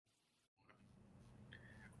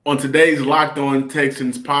On today's Locked On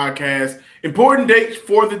Texans podcast. Important dates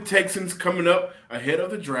for the Texans coming up ahead of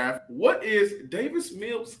the draft. What is Davis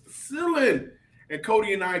Mills' ceiling? And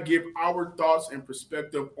Cody and I give our thoughts and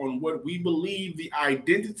perspective on what we believe the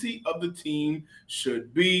identity of the team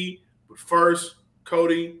should be. But first,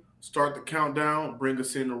 Cody, start the countdown. Bring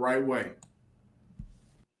us in the right way.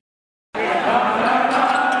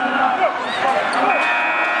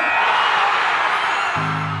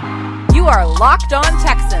 You are Locked On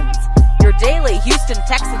Texans, your daily Houston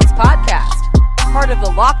Texans podcast. Part of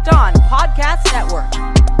the Locked On Podcast Network,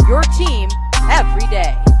 your team every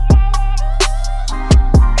day.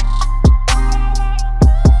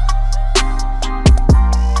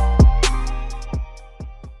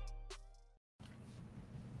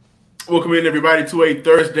 Welcome in, everybody, to a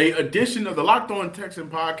Thursday edition of the Locked On Texan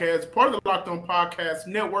podcast, part of the Locked On Podcast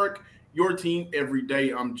Network, your team every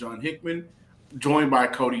day. I'm John Hickman, joined by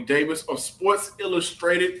Cody Davis of Sports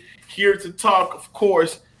Illustrated, here to talk, of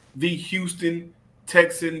course, the Houston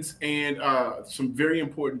Texans and some very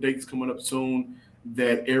important dates coming up soon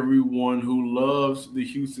that everyone who loves the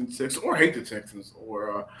Houston Texans or hate the Texans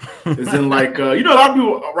or is in like, a lot of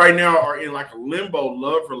people right now are in like a limbo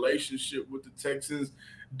love relationship with the Texans.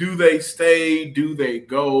 Do they stay? Do they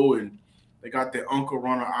go? And they got their uncle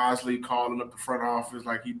Ronald Osley calling up the front office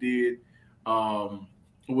like he did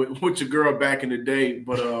with your girl back in the day.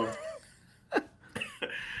 But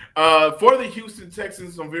for the Houston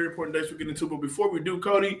Texans, some very important dates we'll get into. But before we do,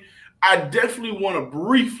 Cody, I definitely want to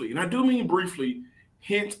briefly, and I do mean briefly,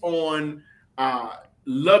 hint on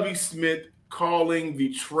Lovie Smith calling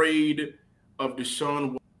the trade of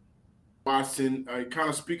Deshaun Watson, kind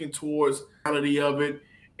of speaking towards the reality of it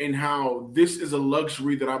and how this is a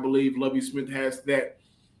luxury that I believe Lovie Smith has that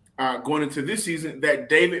going into this season that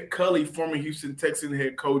David Culley, former Houston Texans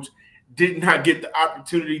head coach, did not get the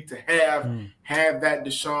opportunity to have that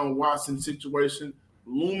Deshaun Watson situation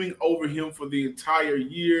looming over him for the entire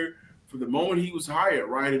year, for the moment he was hired,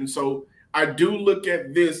 right? And so I do look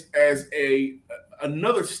at this as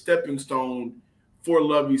another stepping stone for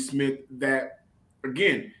Lovie Smith that,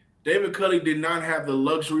 again, David Culley did not have the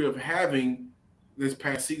luxury of having this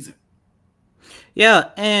past season. Yeah,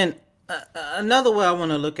 and another way I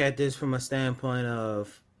want to look at this from a standpoint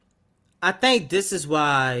of, I think this is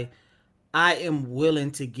why I am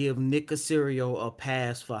willing to give Nick Caserio a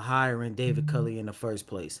pass for hiring David Culley in the first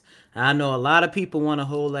place. I know a lot of people want to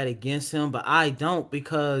hold that against him, but I don't,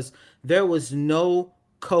 because there was no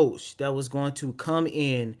coach that was going to come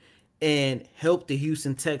in and help the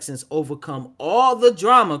Houston Texans overcome all the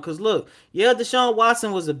drama. Because look, yeah, Deshaun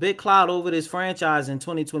Watson was a big cloud over this franchise in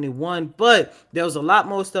 2021, but there was a lot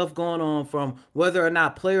more stuff going on, from whether or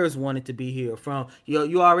not players wanted to be here, from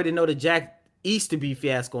you already know the Jack Easterby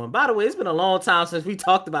fiasco. And by the way, it's been a long time since we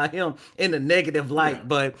talked about him in a negative light,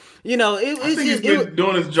 but he's been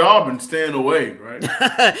doing his job and staying away, right?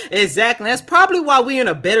 Exactly. That's probably why we're in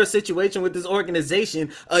a better situation with this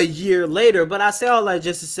organization a year later. But I say all that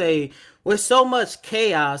just to say, with so much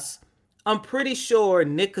chaos, I'm pretty sure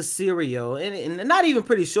Nick Caserio, and not even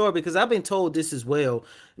pretty sure, because I've been told this as well,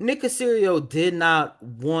 Nick Caserio did not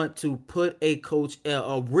want to put a coach,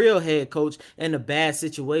 a real head coach, in a bad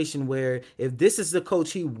situation where if this is the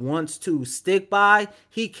coach he wants to stick by,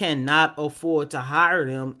 he cannot afford to hire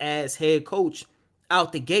him as head coach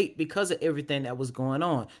out the gate because of everything that was going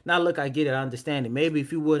on. Now, look, I get it. I understand it. Maybe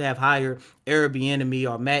if you would have hired Eric Bieniemy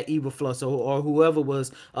or Matt Eberflus or whoever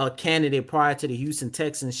was a candidate prior to the Houston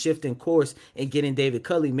Texans shifting course and getting David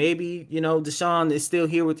Culley, maybe, Deshaun is still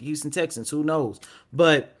here with the Houston Texans. Who knows?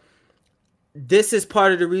 But this is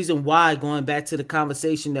part of the reason why, going back to the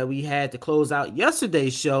conversation that we had to close out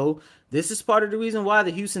yesterday's show, this is part of the reason why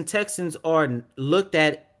the Houston Texans are looked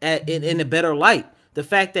at in a better light. The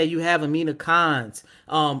fact that you have Amina Khans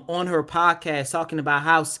on her podcast talking about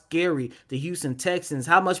how scary the Houston Texans,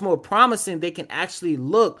 how much more promising they can actually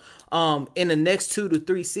look in the next 2 to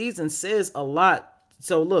 3 seasons, says a lot.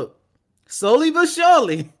 So look, slowly but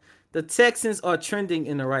surely, the Texans are trending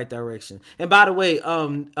in the right direction. And by the way,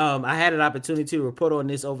 I had an opportunity to report on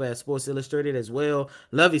this over at Sports Illustrated as well.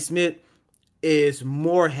 Lovie Smith is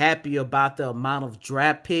more happy about the amount of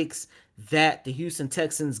draft picks that the Houston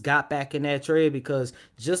Texans got back in that trade, because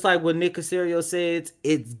just like what Nick Caserio said,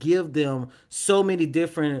 it gives them so many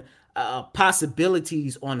different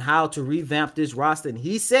possibilities on how to revamp this roster. And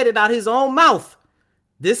he said it out his own mouth.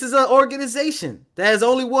 This is an organization that has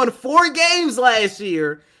only won 4 games last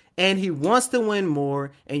year, and he wants to win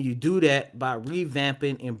more, and you do that by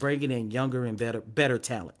revamping and bringing in younger and better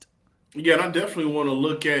talent. Yeah, and I definitely want to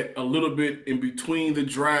look at a little bit in between the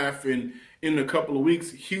draft and in a couple of weeks.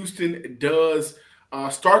 Houston does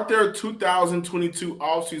start their 2022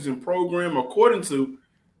 offseason program. According to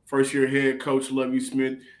first-year head coach Lovie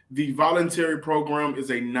Smith, the voluntary program is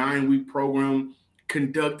a 9-week program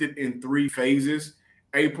conducted in 3 phases.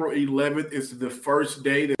 April 11th is the first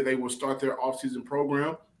day that they will start their offseason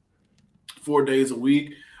program, 4 days a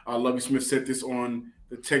week. Lovie Smith said this on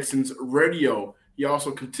the Texans radio. He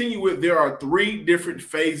also continued with, there are 3 different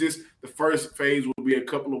phases. The first phase will be a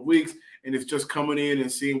couple of weeks, and it's just coming in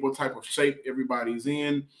and seeing what type of shape everybody's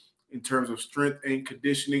in terms of strength and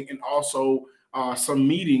conditioning, and also some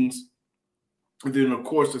meetings. And then, of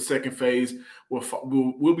course, the second phase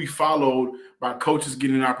will be followed by coaches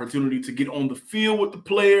getting an opportunity to get on the field with the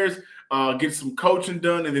players, get some coaching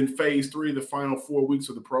done. And then phase 3, the final 4 weeks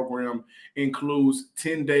of the program, includes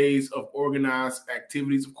 10 days of organized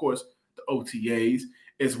activities, of course, the OTAs,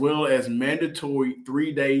 as well as mandatory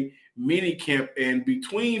 3-day mini camp. And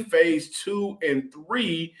between phase 2 and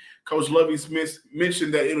 3, Coach Lovie Smith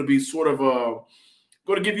mentioned that it'll be sort of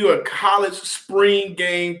going to give you a college spring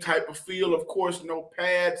game type of feel. Of course, no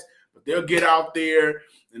pads, but they'll get out there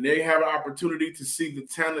and they have an opportunity to see the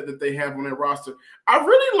talent that they have on their roster. I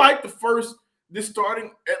really like this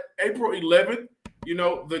starting at April 11th. You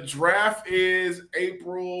know, the draft is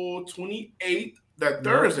April 28th, that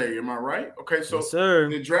Thursday. Am I right? Okay, so yes, sir.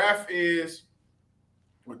 The draft is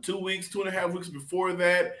 2.5 weeks before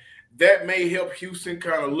that. That may help Houston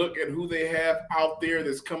kind of look at who they have out there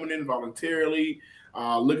that's coming in voluntarily,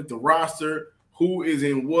 look at the roster, who is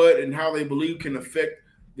in what, and how they believe can affect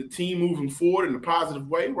the team moving forward in a positive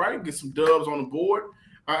way, right? Get some dubs on the board.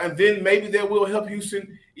 And then maybe that will help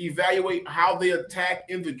Houston evaluate how they attack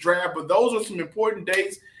in the draft. But those are some important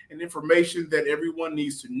dates and information that everyone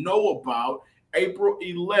needs to know about. April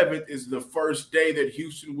 11th is the first day that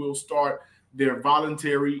Houston will start their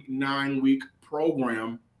voluntary 9-week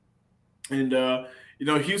program. And,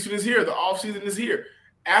 Houston is here. The offseason is here.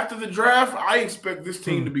 After the draft, I expect this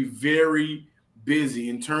team to be very busy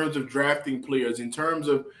in terms of drafting players, in terms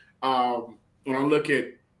of when I look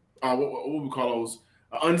at what we call those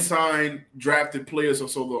unsigned drafted players,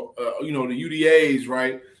 so the UDAs,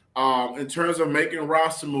 right? In terms of making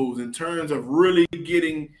roster moves, in terms of really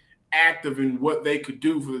getting active in what they could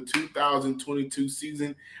do for the 2022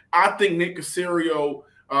 season, I think Nick Caserio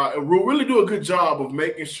will really do a good job of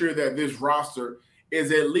making sure that this roster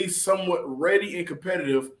is at least somewhat ready and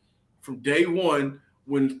competitive from day one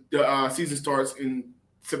when the season starts in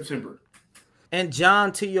September. And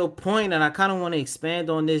John, to your point, and I kind of want to expand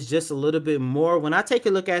on this just a little bit more. When I take a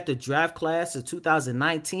look at the draft class of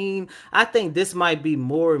 2019, I think this might be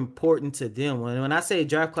more important to them. When I say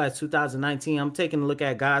draft class 2019, I'm taking a look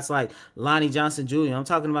at guys like Lonnie Johnson Jr. I'm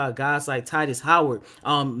talking about guys like Titus Howard,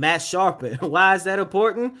 Matt Sharpen. Why is that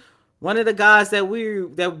important? One of the guys that we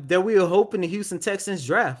were hoping the Houston Texans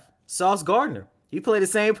draft, Sauce Gardner. He played the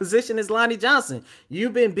same position as Lonnie Johnson.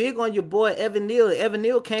 You've been big on your boy Evan Neal. Evan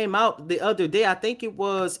Neal came out the other day. I think it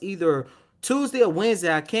was either Tuesday or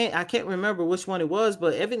Wednesday. I can't remember which one it was,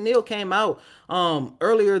 but Evan Neal came out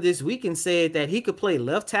earlier this week and said that he could play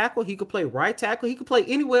left tackle, he could play right tackle, he could play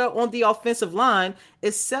anywhere on the offensive line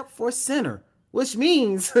except for center, which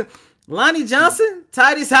means Lonnie Johnson,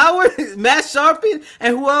 Titus Howard, Matt Sharpen,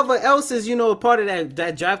 and whoever else is, a part of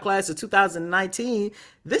that draft class of 2019,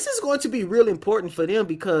 this is going to be really important for them,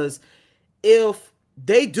 because if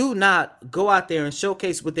they do not go out there and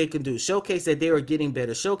showcase what they can do, showcase that they are getting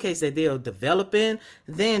better, showcase that they are developing,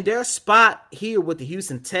 then their spot here with the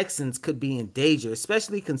Houston Texans could be in danger,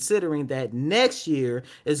 especially considering that next year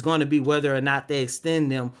is going to be whether or not they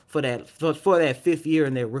extend them for that 5th year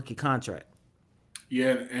in their rookie contract.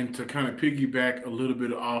 Yeah, and to kind of piggyback a little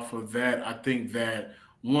bit off of that, I think that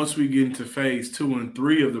once we get into phase 2 and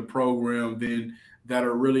 3 of the program, then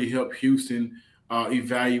that'll really help Houston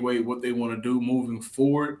evaluate what they want to do moving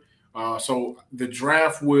forward. So the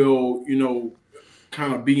draft will,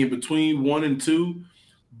 kind of be in between 1 and 2.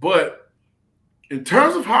 But in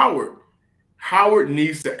terms of Howard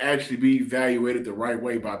needs to actually be evaluated the right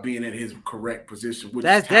way by being in his correct position.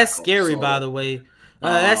 That's scary, by the way.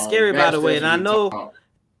 That's scary, by the way, and I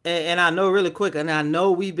know really quick, and I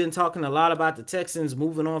know we've been talking a lot about the Texans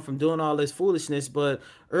moving on from doing all this foolishness, but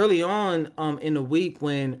early on in the week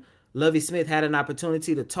when Lovie Smith had an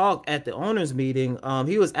opportunity to talk at the owners' meeting,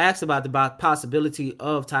 he was asked about the possibility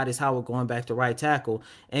of Titus Howard going back to right tackle,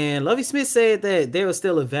 and Lovie Smith said that they were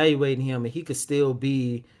still evaluating him and he could still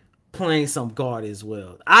be playing some guard as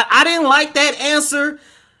well. I didn't like that answer,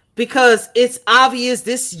 because it's obvious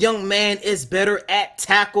this young man is better at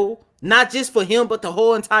tackle, not just for him, but the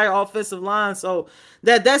whole entire offensive line. So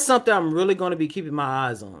that's something I'm really going to be keeping my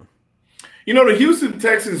eyes on. The Houston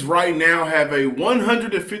Texans right now have a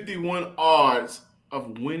 151 odds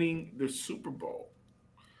of winning the Super Bowl.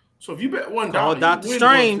 So if you bet $1, Call Dr. you win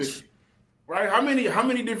Strange. right? How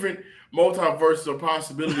many different multiverses or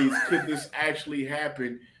possibilities could this actually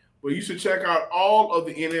happen? Well, you should check out all of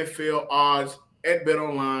the NFL odds at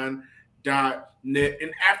betonline.net.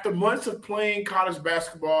 And after months of playing, college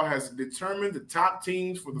basketball has determined the top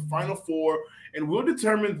teams for the Final Four and will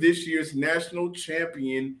determine this year's national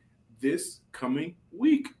champion this coming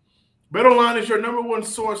week. BetOnline is your number one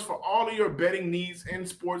source for all of your betting needs and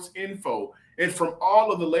sports info. And from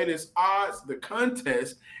all of the latest odds, the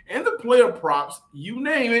contests, and the player props, you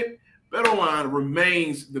name it, BetOnline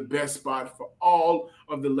remains the best spot for all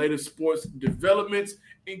of the latest sports developments,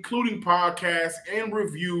 including podcasts and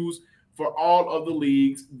reviews for all of the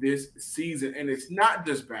leagues this season. And it's not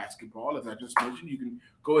just basketball. As I just mentioned, you can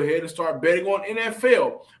go ahead and start betting on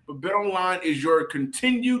NFL. But BetOnline is your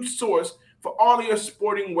continued source for all of your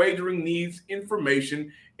sporting wagering needs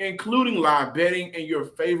information, including live betting and your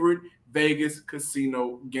favorite Vegas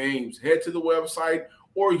casino games. Head to the website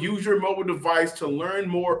or use your mobile device to learn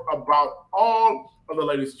more about all of the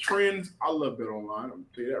latest trends. I love BetOnline. I'm going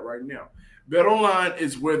to tell you that right now. BetOnline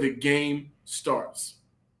is where the game starts.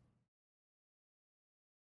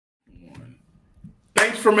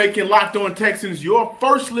 Thanks for making Locked On Texans your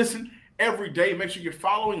first listen every day. Make sure you're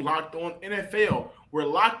following Locked On NFL, where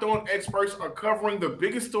Locked On experts are covering the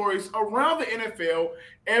biggest stories around the NFL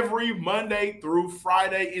every Monday through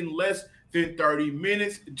Friday in less than 30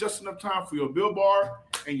 minutes. Just enough time for your Bill Bar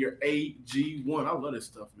and your AG1. I love this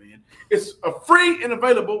stuff, man. It's free and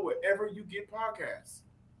available wherever you get podcasts.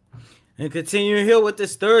 And continuing here with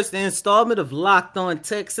this Thursday installment of Locked On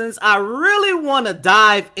Texans, I really want to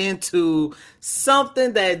dive into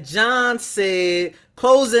something that John said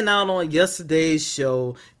closing out on yesterday's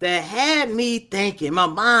show that had me thinking. My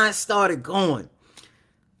mind started going.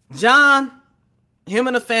 John, him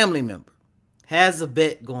and a family member, has a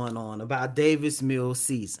bet going on about Davis Mills'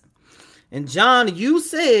 season. And John, you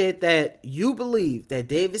said that you believe that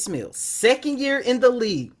Davis Mills, second year in the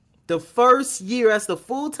league, the first year as the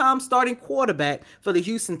full-time starting quarterback for the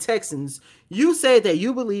Houston Texans, you said that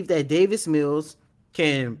you believe that Davis Mills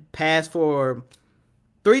can pass for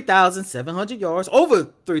 3,700 yards,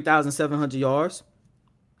 over 3,700 yards,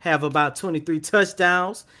 have about 23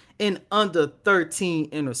 touchdowns, and under 13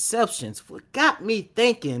 interceptions. What got me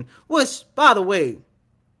thinking, which, by the way,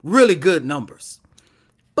 really good numbers.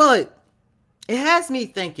 But it has me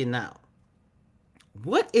thinking now,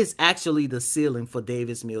 what is actually the ceiling for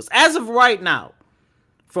Davis Mills? As of right now,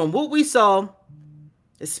 from what we saw,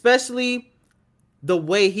 especially the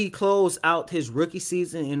way he closed out his rookie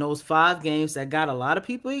season in those 5 games that got a lot of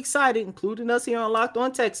people excited, including us here on Locked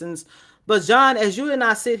On Texans. But John, as you and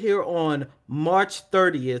I sit here on March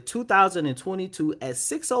 30th, 2022 at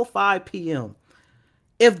 6:05 p.m.,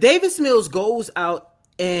 if Davis Mills goes out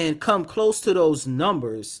and come close to those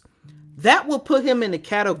numbers, that will put him in the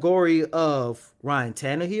category of Ryan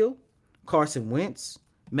Tannehill, Carson Wentz,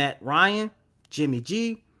 Matt Ryan, Jimmy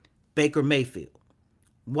G, Baker Mayfield.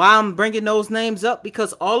 Why I'm bringing those names up?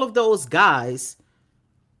 Because all of those guys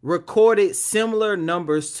recorded similar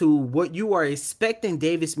numbers to what you are expecting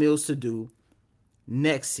Davis Mills to do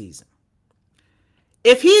next season.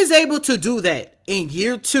 If he is able to do that in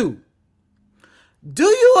year 2, do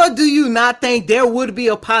you or do you not think there would be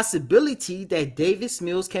a possibility that Davis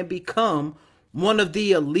Mills can become one of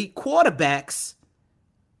the elite quarterbacks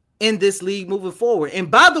in this league moving forward?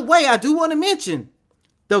 And by the way, I do want to mention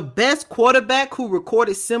the best quarterback who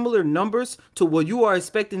recorded similar numbers to what you are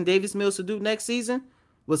expecting Davis Mills to do next season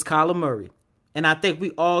was Kyler Murray. And I think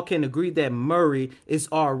we all can agree that Murray is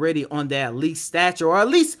already on that elite stature, or at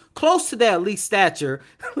least close to that elite stature.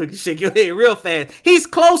 Look, you shake your head real fast. He's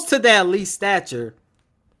close to that elite stature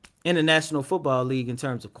in the National Football League in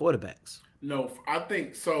terms of quarterbacks. No, I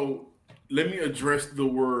think so. Let me address the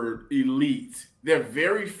word elite. There are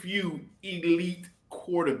very few elite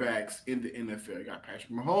quarterbacks in the NFL. You got Patrick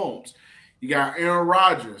Mahomes. You got Aaron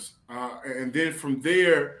Rodgers. And then from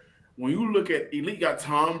there, when you look at elite, you got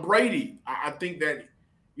Tom Brady. I think that,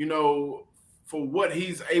 you know, for what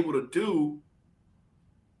he's able to do,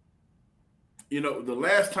 you know, the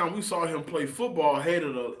last time we saw him play football, I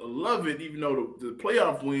hated to love it, even though the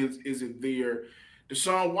playoff wins isn't there.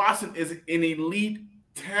 Deshaun Watson is an elite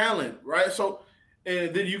talent, right? So,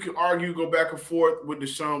 and then you can argue, go back and forth with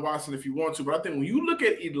Deshaun Watson if you want to. But I think when you look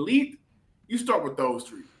at elite, you start with those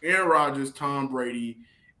 3. Aaron Rodgers, Tom Brady,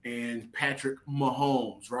 and Patrick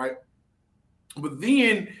Mahomes, right? But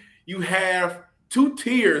then you have 2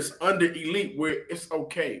 tiers under elite where it's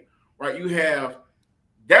okay, right? You have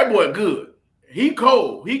that boy good. He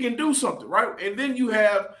cold. He can do something, right? And then you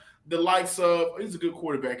have the likes of, he's a good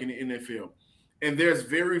quarterback in the NFL. and there's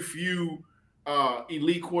very few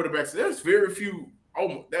elite quarterbacks. There's very few,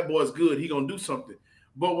 oh, that boy's good, he going to do something.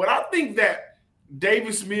 But what I think that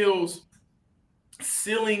Davis Mills'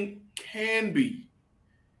 ceiling can be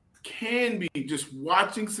just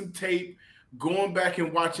watching some tape, going back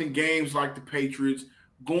and watching games like the Patriots,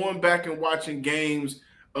 going back and watching games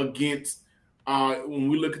against when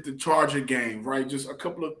we look at the Charger game, right? Just a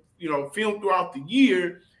couple of, film throughout the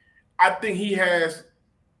year. I think he has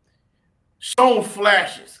shown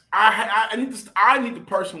flashes. I need to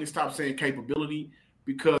personally stop saying capability,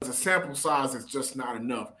 because the sample size is just not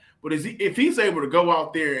enough. But if he's able to go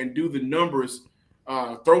out there and do the numbers,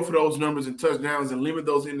 throw for those numbers and touchdowns and limit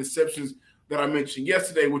those interceptions that I mentioned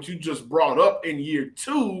yesterday, which you just brought up in year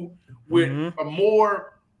 2, with a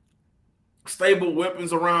more stable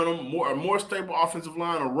weapons around him, a more stable offensive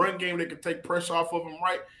line, a run game that can take pressure off of him,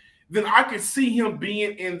 right? Then I could see him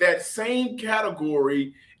being in that same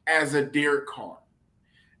category as a Derek Carr.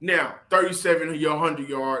 Now, 3,700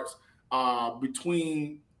 yards,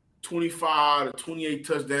 between 25 to 28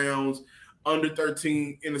 touchdowns, under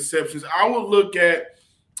 13 interceptions. I would look at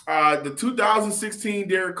the 2016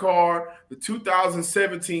 Derek Carr, the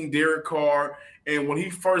 2017 Derek Carr, and when he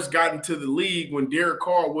first got into the league, when Derek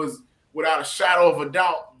Carr was, without a shadow of a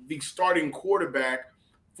doubt, the starting quarterback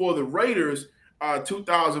for the Raiders,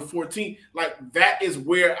 2014. Like, that is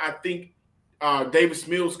where I think Davis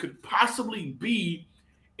Mills could possibly be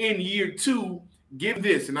in year 2. Give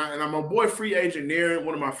this, and I'm my boy Free Agent Naren,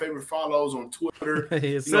 one of my favorite follows on Twitter.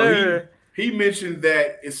 Yes, sir. He mentioned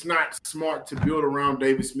that it's not smart to build around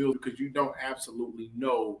Davis Mills because you don't absolutely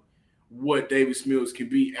know what Davis Mills can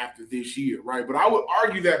be after this year, right? But I would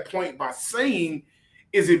argue that point by saying,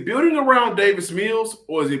 is it building around Davis Mills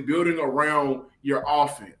or is it building around your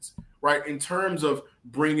offense, right? In terms of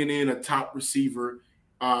bringing in a top receiver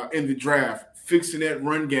in the draft, fixing that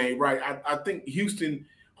run game, right? I think Houston,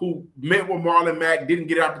 who met with Marlon Mack, didn't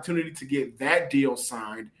get an opportunity to get that deal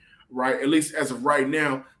signed, right? At least as of right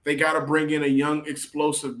now, they got to bring in a young,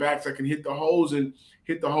 explosive back that can hit the holes and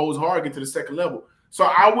hit the holes hard, get to the second level. So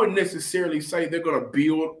I wouldn't necessarily say they're going to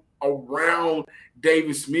build around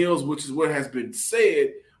Davis Mills, which is what has been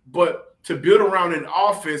said, but to build around an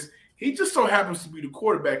offense, he just so happens to be the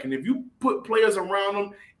quarterback. And if you put players around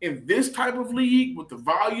him in this type of league with the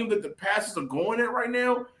volume that the passes are going at right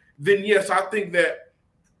now, then yes, I think that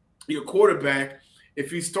your quarterback, if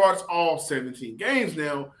he starts all 17 games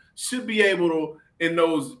now, should be able to, in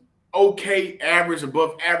those okay average,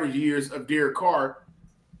 above average years of Derek Carr,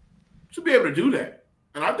 should be able to do that.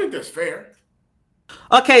 And I think that's fair.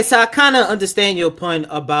 Okay, so I kind of understand your point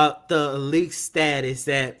about the elite status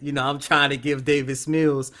that, I'm trying to give Davis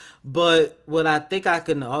Mills. But what I think I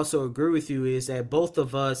can also agree with you is that both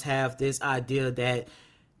of us have this idea that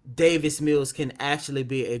Davis Mills can actually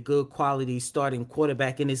be a good quality starting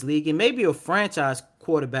quarterback in this league and maybe a franchise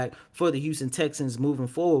quarterback for the Houston Texans moving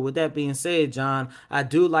forward. With that being said, John, I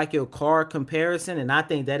do like your Carr comparison, and I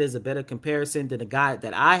think that is a better comparison than the guy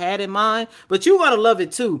that I had in mind, but you're going to love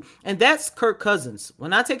it too, and that's Kirk Cousins.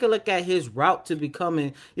 When I take a look at his route to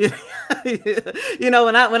becoming, when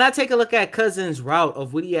I take a look at Cousins' route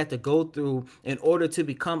of what he had to go through in order to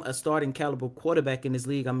become a starting caliber quarterback in this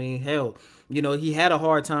league, I mean, hell, he had a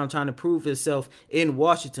hard time trying to prove himself in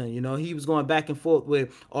Washington. He was going back and forth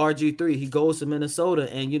with RG3. He goes to Minnesota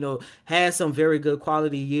and, has some very good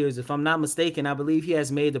quality years. If I'm not mistaken, I believe he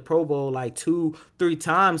has made the Pro Bowl like 2-3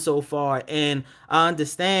 times so far. And I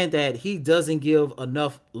understand that he doesn't give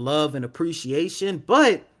enough love and appreciation.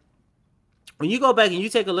 But when you go back and you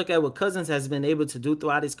take a look at what Cousins has been able to do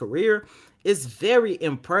throughout his career, it's very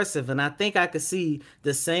impressive. And I think I could see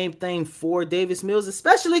the same thing for Davis Mills,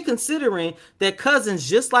 especially considering that Cousins,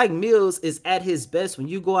 just like Mills, is at his best when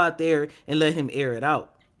you go out there and let him air it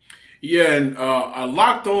out. Yeah, and a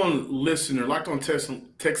Locked On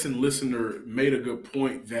Texan listener made a good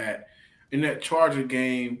point that in that Charger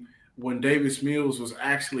game, when Davis Mills was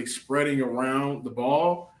actually spreading around the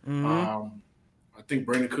ball, I think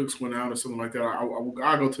Brandon Cooks went out or something like that. I'll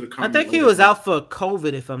go to the comment. I think he was out for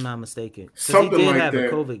COVID, if I'm not mistaken. Something he did like have that.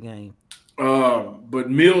 A COVID game. But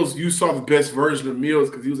Mills, you saw the best version of Mills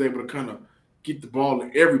because he was able to kind of get the ball to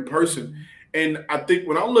every person. And I think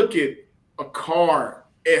when I look at a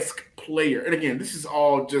Carr-esque player, and again, this is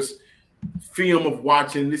all just film of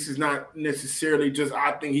watching. This is not necessarily just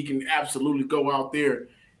I think he can absolutely go out there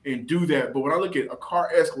and do that. But when I look at a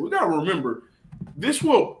Carr-esque, we got to remember this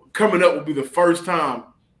coming up will be the first time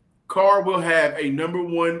Carr will have a number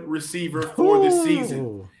one receiver for the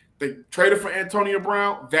season. They traded for Antonio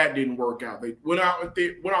Brown. That didn't work out. They went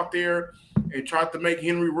out there and tried to make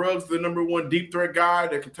Henry Ruggs the number one deep threat guy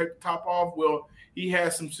that can take the top off. Well, he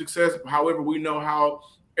had some success. However, we know how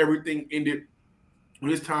everything ended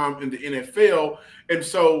with his time in the NFL. And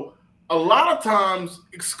so a lot of times,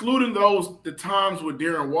 excluding the times with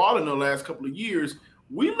Darren Waller in the last couple of years,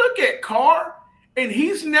 we look at Carr, and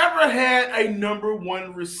he's never had a number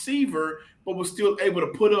one receiver, but was still able to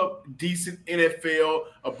put up decent NFL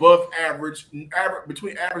above average,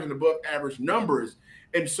 between average and above average numbers.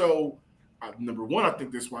 And so, number one, I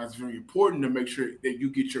think that's why it's very important to make sure that you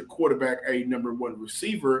get your quarterback a number one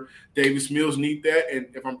receiver. Davis Mills need that, and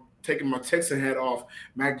if I'm taking my Texan hat off,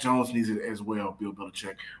 Mac Jones needs it as well, Bill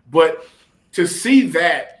Belichick. But to see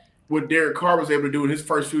that, what Derek Carr was able to do in his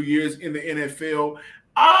first few years in the NFL,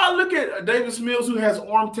 I look at Davis Mills, who has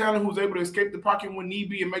arm talent, who's able to escape the pocket when need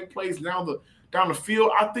be and make plays down the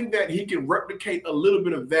field. I think that he can replicate a little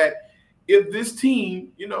bit of that if this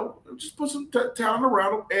team, just put some talent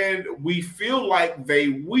around them, and we feel like they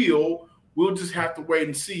will. We'll just have to wait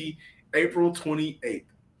and see April 28th.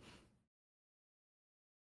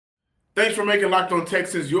 Thanks for making Locked On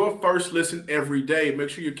Texans your first listen every day. Make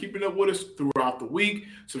sure you're keeping up with us throughout the week.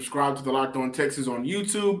 Subscribe to the Locked On Texans on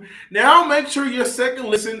YouTube. Now make sure your second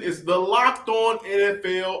listen is the Locked On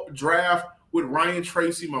NFL Draft with Ryan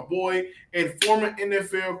Tracy, my boy, and former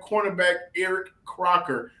NFL cornerback Eric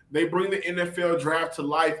Crocker. They bring the NFL Draft to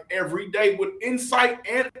life every day with insight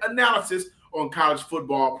and analysis on college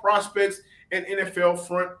football prospects and NFL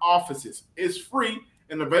front offices. It's free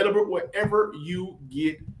and available wherever you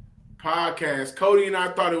get podcast. Cody and I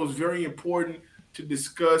thought it was very important to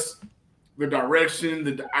discuss the direction,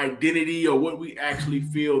 the identity, or what we actually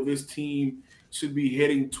feel this team should be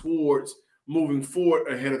heading towards moving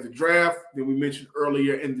forward ahead of the draft. Then we mentioned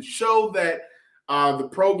earlier in the show that the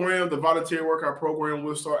program, the voluntary workout program,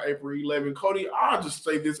 will start April 11. Cody, I'll just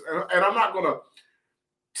say this, and I'm not going to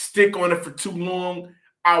stick on it for too long.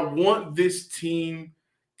 I want this team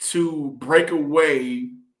to break away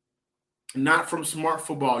not from smart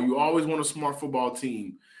football. You always want a smart football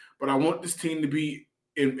team. But I want this team to be,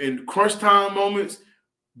 in crunch time moments,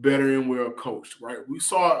 better and well coached, right? We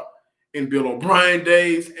saw it in Bill O'Brien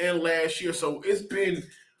days and last year. So it's been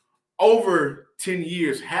over 10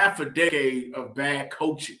 years, half a decade of bad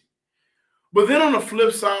coaching. But then on the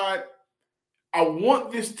flip side, I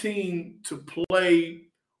want this team to play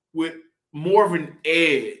with more of an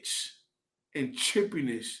edge and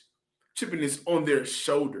chippiness on their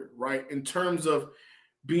shoulder, right? In terms of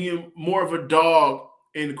being more of a dog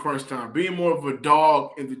in crunch time, being more of a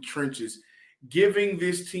dog in the trenches, giving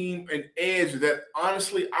this team an edge that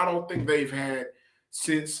honestly I don't think they've had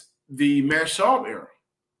since the Matt Schaub era.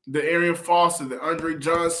 The Arian Foster, the Andre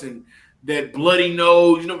Johnson, that bloody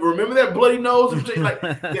nose. Remember that bloody nose? Like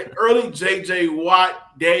the early J.J.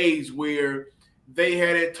 Watt days where they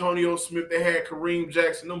had Antonio Smith, they had Kareem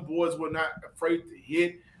Jackson. Them boys were not afraid to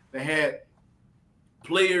hit. They had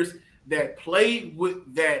players that played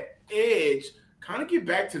with that edge. Kind of get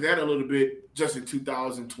back to that a little bit just in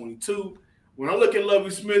 2022. When I look at Lovie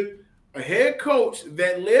Smith, a head coach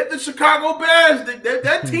that led the Chicago Bears,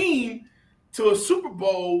 that team, to a Super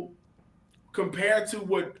Bowl compared to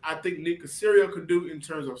what I think Nick Caserio could do in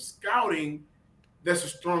terms of scouting, that's a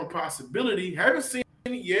strong possibility. Haven't seen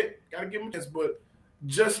it yet. Got to give him a chance. But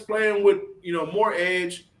just playing with, more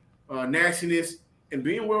edge, nastiness, and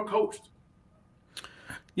being well coached.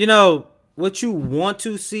 What you want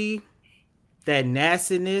to see, that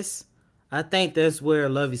nastiness, I think that's where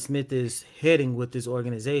Lovie Smith is heading with this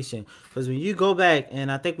organization. Because when you go back, and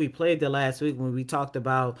I think we played the last week when we talked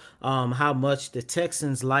about how much the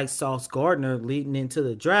Texans like Sauce Gardner leading into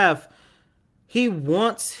the draft, he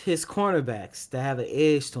wants his cornerbacks to have an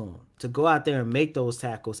edge to them, to go out there and make those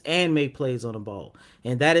tackles and make plays on the ball.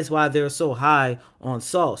 And that is why they're so high on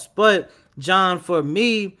Sauce. But, John, for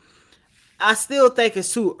me, I still think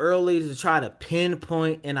it's too early to try to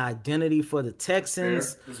pinpoint an identity for the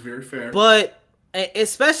Texans. Fair. That's very fair. But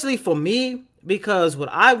especially for me, because what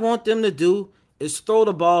I want them to do is throw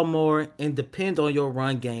the ball more and depend on your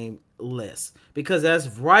run game less. Because as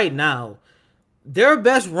right now, their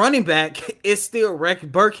best running back is still Rex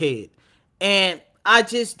Burkhead. And I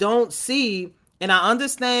just don't see, and I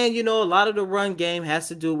understand, a lot of the run game has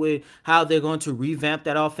to do with how they're going to revamp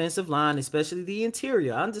that offensive line, especially the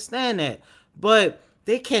interior. I understand that. But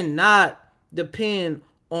they cannot depend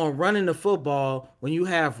on running the football when you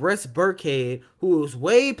have Rex Burkhead, who is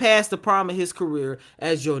way past the prime of his career,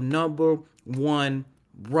 as your number one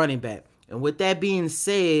running back. And with that being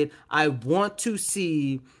said, I want to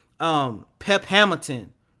see Pep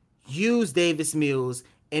Hamilton use Davis Mills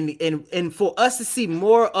and for us to see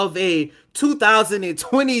more of a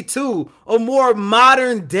 2022 or more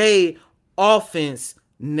modern day offense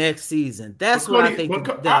next season. That's what I think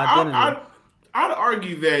the identity. I'd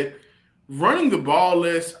argue that running the ball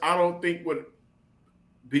less, I don't think would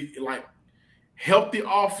be like help the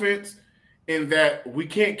offense, in that we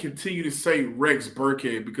can't continue to say Rex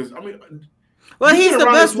Burkhead because well, he's the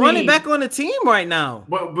best running back on the team right now.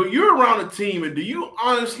 But you're around a team, and do you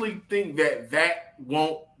honestly think that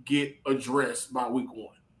won't get addressed by week 1?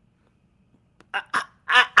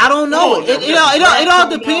 I don't know. It all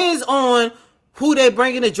depends on who they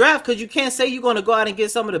bring in the draft, because you can't say you're going to go out and get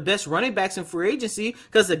some of the best running backs in free agency,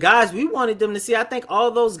 because the guys we wanted them to see, I think all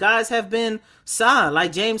those guys have been signed,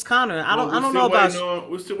 like James Conner. I don't know about.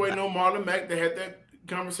 We're still waiting on Marlon Mack. They had that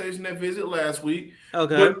conversation, that visit last week.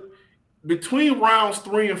 Okay. But between rounds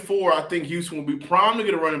 3 and 4, I think Houston will be primed to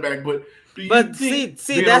get a running back. But do you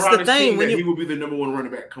think that's the thing, when he will be the number 1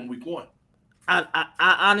 running back come week 1? I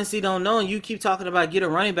honestly don't know. And you keep talking about get a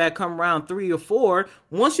running back come round 3 or 4.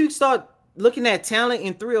 Once you start looking at talent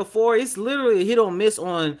in 3 or 4, it's literally a hit or miss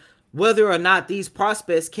on whether or not these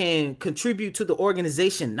prospects can contribute to the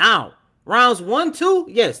organization now. Rounds 1, 2,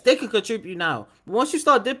 yes, they can contribute now. But once you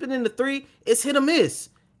start dipping into 3, it's hit or miss.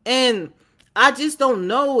 And I just don't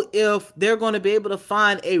know if they're going to be able to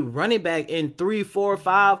find a running back in 3, 4,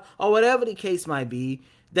 5, or whatever the case might be,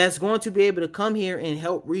 that's going to be able to come here and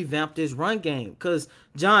help revamp this run game. Because,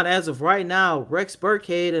 John, as of right now, Rex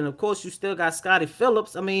Burkhead, and of course you still got Scottie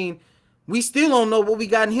Phillips. I mean, we still don't know what we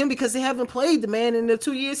got in him because they haven't played the man in the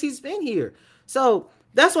 2 years he's been here. So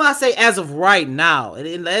that's why I say as of right now.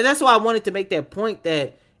 And that's why I wanted to make that point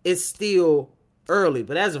that it's still early.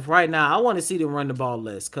 But as of right now, I want to see them run the ball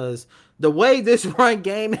less, because the way this run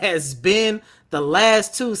game has been the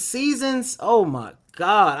last 2 seasons, oh my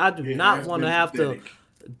God, I do not want to have to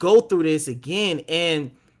go through this again.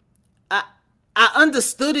 And I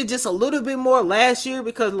understood it just a little bit more last year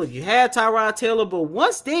because, look, you had Tyrod Taylor, but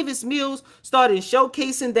once Davis Mills started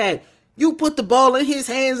showcasing that you put the ball in his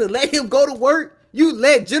hands and let him go to work, you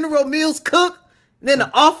let General Mills cook, then the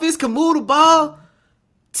offense can move the ball,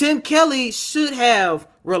 Tim Kelly should have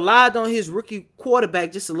relied on his rookie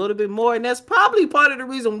quarterback just a little bit more, and that's probably part of the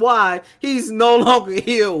reason why he's no longer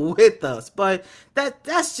here with us. But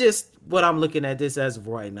that's just what I'm looking at this as of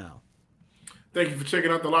right now. Thank you for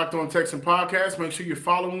checking out the Locked On Texan podcast. Make sure you're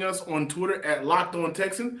following us on Twitter at Locked On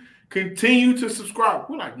Texan. Continue to subscribe.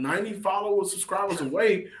 We're like 90 followers, subscribers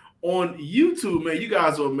away on YouTube, man. You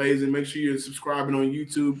guys are amazing. Make sure you're subscribing on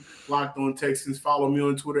YouTube, Locked On Texans. Follow me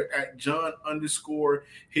on Twitter at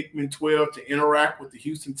John_Hickman12 to interact with the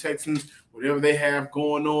Houston Texans, whatever they have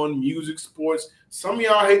going on, music, sports. Some of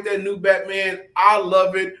y'all hate that new Batman. I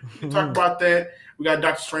love it. We can talk about that. We got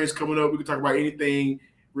Dr. Strange coming up. We can talk about anything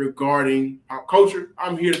regarding our culture.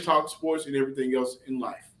 I'm here to talk sports and everything else in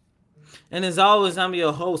life. And as always, I'm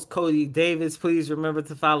your host, Cody Davis. Please remember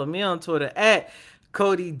to follow me on Twitter at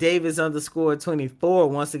Cody Davis _24.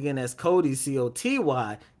 Once again, that's Cody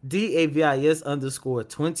COTY DAVIS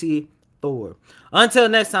 _24. Until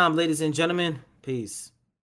next time, ladies and gentlemen, peace.